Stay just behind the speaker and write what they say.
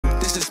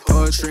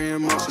poetry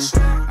in motion.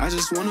 I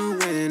just wanna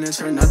win and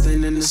turn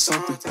nothing into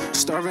something.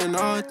 Starving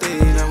all day,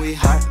 now we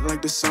hot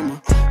like the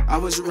summer. I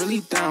was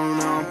really down,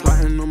 now I'm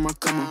plotting on my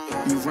come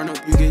up. You run up,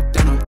 you get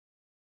done up.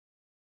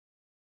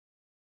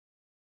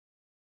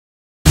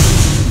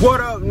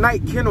 What up,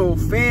 Night Kennel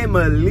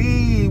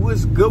family?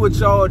 What's good with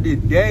y'all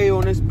today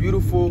on this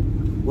beautiful,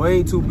 well,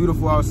 ain't too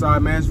beautiful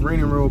outside, man. It's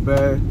raining real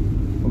bad.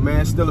 But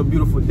man, it's still a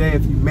beautiful day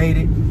if you made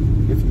it.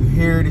 If you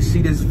here to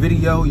see this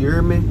video, you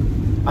hear me?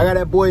 I got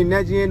that boy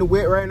Neji in the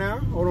wet right now.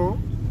 Hold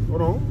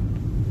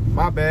on.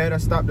 My bad, I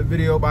stopped the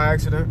video by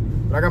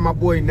accident. But I got my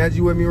boy Neji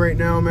with me right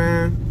now,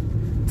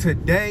 man.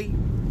 Today,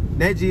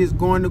 Neji is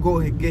going to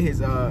go get his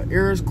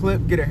ears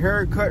clipped, get a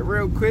haircut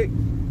real quick.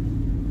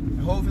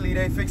 Hopefully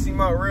they fix him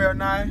up real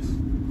nice.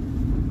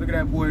 Look at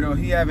that boy though,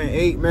 he haven't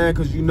ate, man,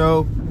 cause you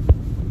know,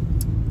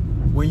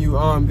 when you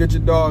get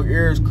your dog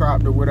ears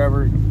cropped or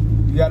whatever,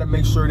 you gotta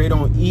make sure they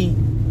don't eat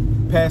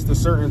past a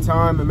certain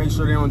time and make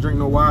sure they don't drink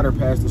no water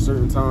past a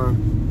certain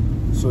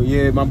time. So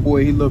yeah, my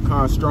boy, he look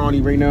kind of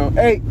strawny right now.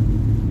 Hey!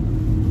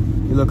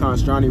 He look kind of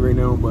strawny right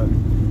now, but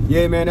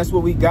yeah, man, that's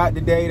what we got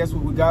today. That's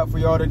what we got for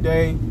y'all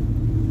today.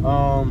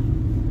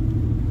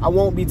 I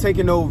won't be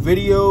taking no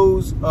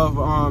videos of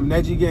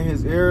Neji getting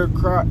his ears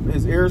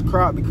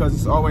cropped because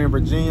it's all the way in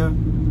Virginia.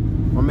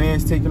 My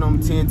man's taking on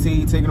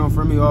TNT, taking on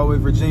from me all the way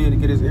to Virginia to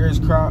get his ears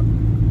cropped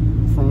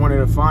from one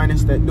of the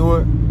finest that do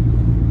it.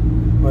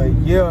 But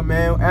yeah,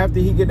 man, after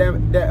he get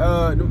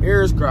them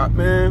ears cropped,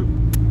 man,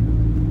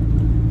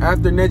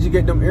 after Neji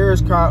get them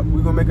ears cropped,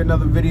 we're gonna make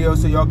another video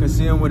so y'all can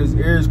see him with his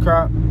ears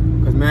cropped.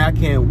 Cause man, I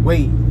can't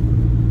wait.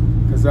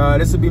 Cause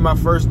this will be my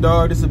first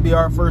dog. This will be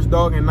our first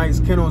dog in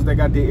KnightsKennels that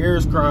got their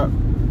ears cropped.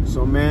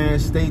 So man,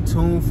 stay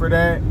tuned for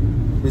that.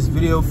 This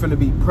video finna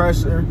be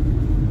pressure.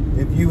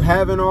 If you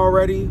haven't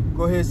already,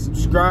 go ahead and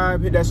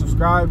subscribe. Hit that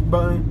subscribe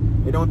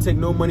button. It don't take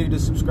no money to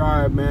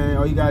subscribe, man.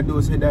 All you gotta do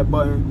is hit that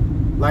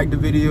button, like the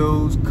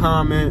videos,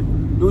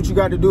 comment, do what you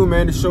got to do,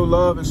 man, to show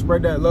love and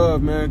spread that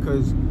love, man.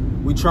 Cause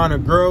we trying to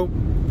grow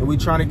and we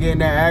trying to get in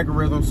that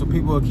algorithm so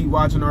people will keep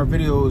watching our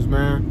videos,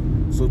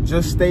 man. So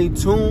just stay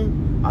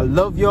tuned. I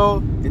love y'all.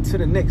 Until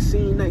the next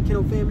scene, Night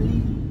Kennel family.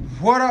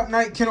 What up,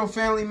 Night Kennel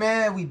family,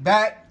 man? We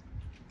back.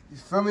 You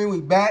feel me?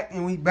 We back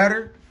and we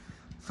better.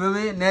 Feel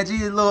me?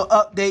 Neji, a little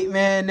update,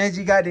 man.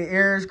 Neji got the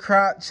ears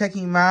cropped. Check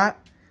him out.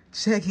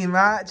 Check him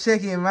out.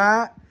 Check him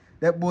out.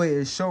 That boy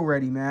is show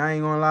ready, man. I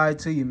ain't gonna lie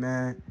to you,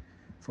 man.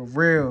 For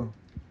real.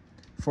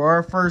 For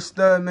our first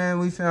stud, man,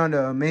 we found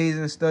an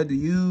amazing stud to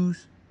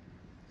use.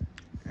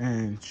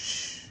 And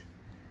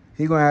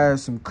he gonna have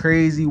some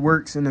crazy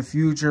works in the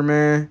future,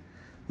 man.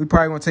 We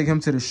probably gonna take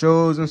him to the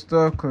shows and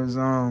stuff, cause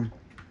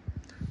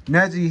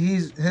Neji,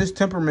 his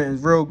temperament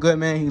is real good,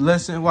 man. He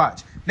listen.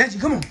 Watch,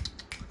 Neji, come on,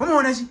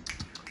 Neji,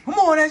 come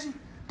on, Neji.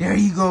 There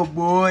you go,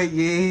 boy.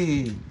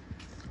 Yeah.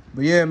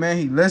 But yeah, man,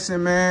 he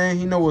listen, man.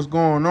 He know what's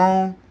going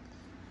on.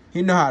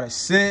 He know how to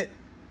sit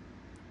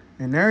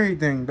and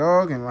everything,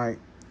 dog. And like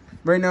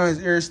right now,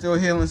 his ears still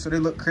healing, so they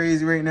look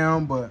crazy right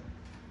now. But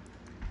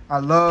I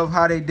love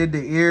how they did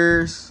the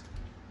ears,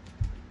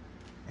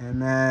 and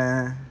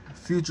man.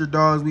 Future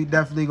dogs, we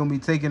definitely gonna be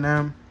taking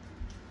them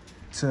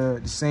to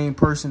the same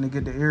person to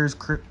get the ears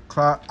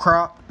cropped.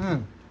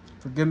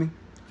 Forgive me.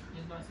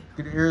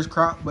 Get the ears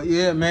cropped. But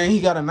yeah, man,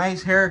 he got a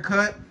nice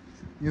haircut.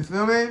 You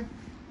feel me?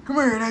 Come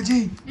here,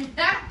 Neji.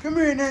 Come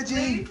here,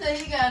 Neji. You say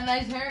he got a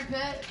nice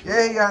haircut?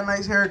 Yeah, he got a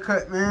nice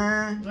haircut,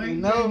 man. Where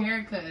you get a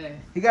haircut at?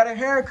 He got a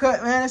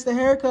haircut, man. That's the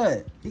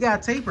haircut. He got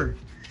a taper.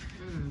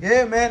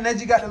 Yeah, man,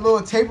 Neji got the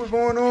little taper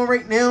going on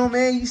right now,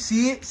 man. You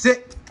see it?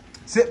 Sit.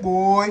 Sit,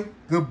 boy.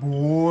 Good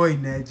boy,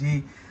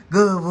 Neji.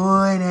 Good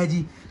boy,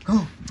 Neji. Come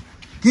on.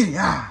 Get it.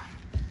 Ah.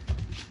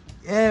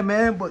 Yeah,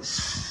 man. But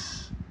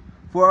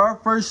for our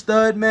first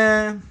stud,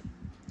 man,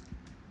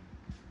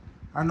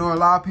 I know a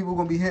lot of people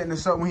going to be hitting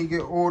us up when he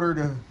get older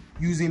to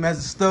use him as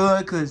a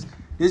stud, because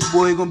this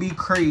boy going to be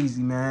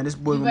crazy, man. This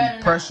boy going to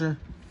be pressure.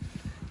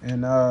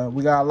 And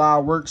we got a lot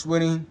of works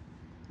with him.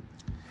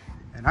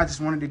 And I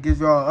just wanted to give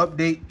y'all an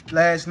update.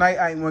 Last night,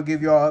 I didn't want to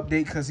give y'all an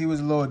update because he was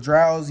a little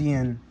drowsy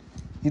and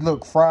he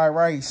looked fried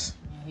rice.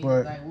 He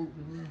but like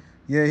whoop-de-woo.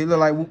 Yeah, he looked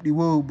like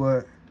whoop-de-woo.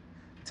 But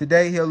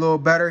today he a little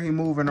better. He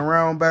moving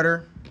around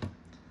better.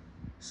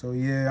 So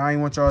yeah, I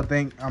ain't want y'all to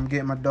think I'm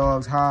getting my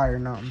dogs high or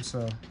nothing.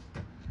 So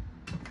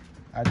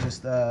I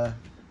just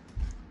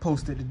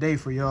posted today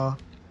for y'all.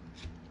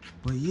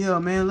 But yeah,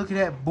 man, look at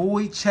that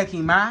boy. Check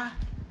him out.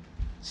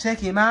 Check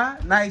him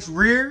out. Nice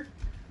rear.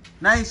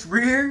 Nice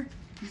rear.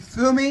 You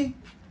feel me?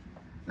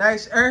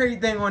 Nice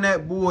everything on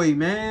that boy,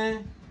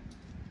 man.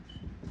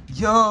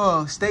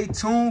 Yo, stay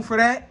tuned for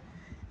that.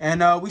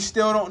 And we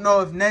still don't know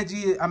if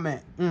Neji,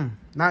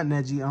 not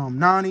Neji,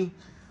 Nani.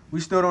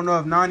 We still don't know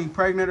if Nani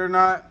pregnant or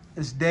not.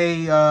 It's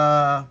day,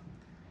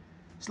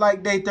 it's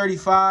like day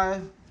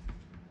 35.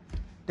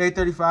 Day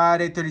 35,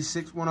 day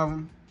 36, one of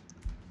them.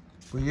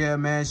 But yeah,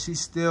 man, she's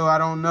still, I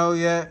don't know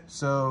yet.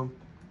 So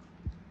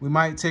we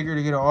might take her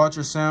to get an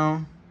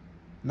ultrasound.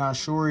 Not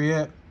sure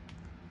yet.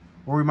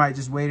 Or we might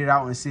just wait it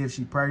out and see if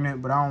she's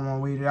pregnant. But I don't want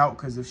to wait it out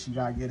because if she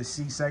got to get a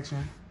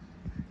C-section.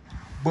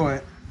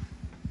 But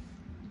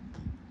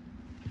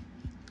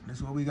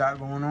that's what we got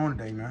going on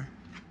today, man.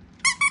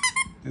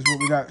 This is what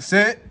we got.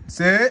 Sit,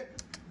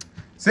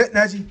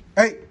 Neji.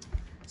 Hey,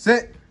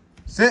 sit,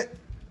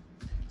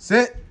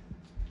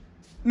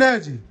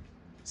 Neji,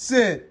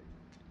 sit.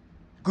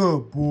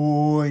 Good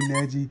boy,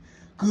 Neji.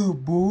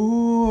 Good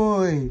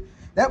boy.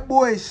 That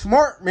boy is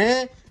smart,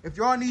 man. If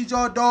y'all need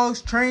y'all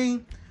dogs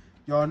trained,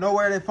 y'all know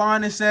where to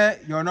find us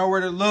at. Y'all know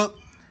where to look.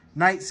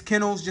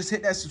 KnightsKennels. Just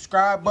hit that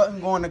subscribe button.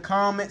 Go in the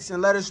comments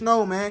and let us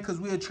know, man. Because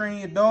we'll train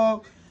your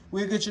dog.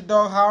 We'll get your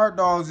dog how our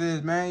dogs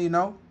is, man. You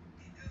know.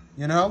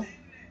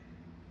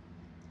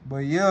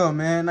 But yeah,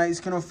 man.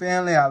 KnightsKennel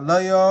family. I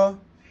love y'all.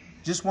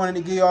 Just wanted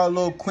to give y'all a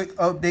little quick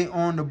update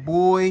on the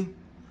boy.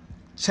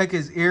 Check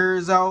his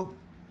ears out.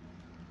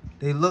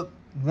 They look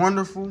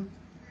wonderful.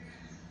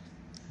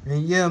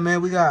 And yeah,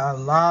 man, we got a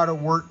lot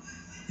of work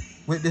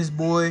with this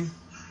boy.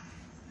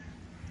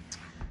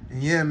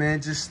 And yeah, man,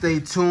 just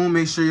stay tuned.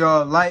 Make sure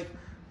y'all like,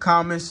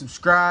 comment,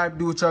 subscribe.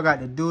 Do what y'all got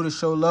to do to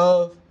show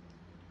love.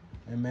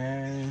 And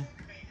man,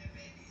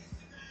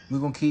 we're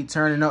going to keep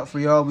turning up for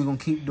y'all. We're going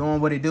to keep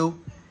doing what it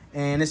do.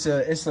 And it's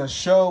a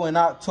show in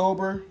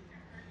October.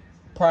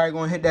 Probably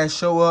going to hit that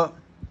show up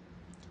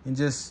and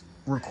just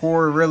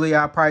record. Really,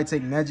 I'll probably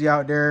take Neji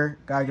out there.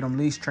 Got to get him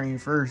leash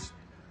trained first.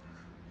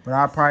 But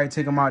I'll probably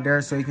take him out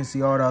there so he can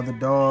see all the other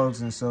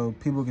dogs and so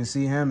people can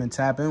see him and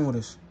tap in with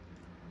us.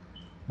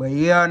 But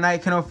yeah,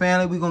 KnightsKennel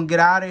family, we going to get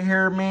out of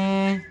here,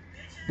 man.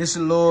 This is a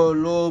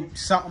little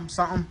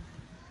something.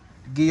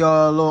 Give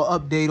y'all a little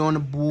update on the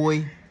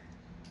boy.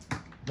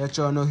 Let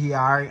y'all know he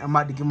all right. I'm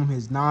about to give him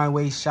his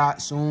 9-way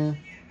shot soon.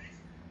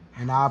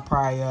 And I'll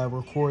probably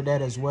record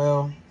that as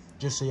well,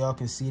 just so y'all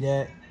can see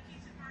that.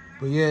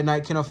 But yeah,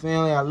 KnightsKennel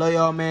family, I love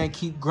y'all, man.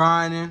 Keep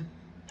grinding.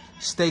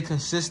 Stay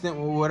consistent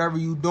with whatever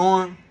you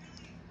doing.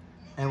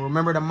 And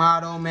remember the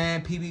motto,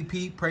 man,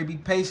 PvP, pray be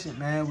patient,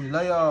 man. We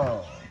love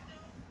y'all.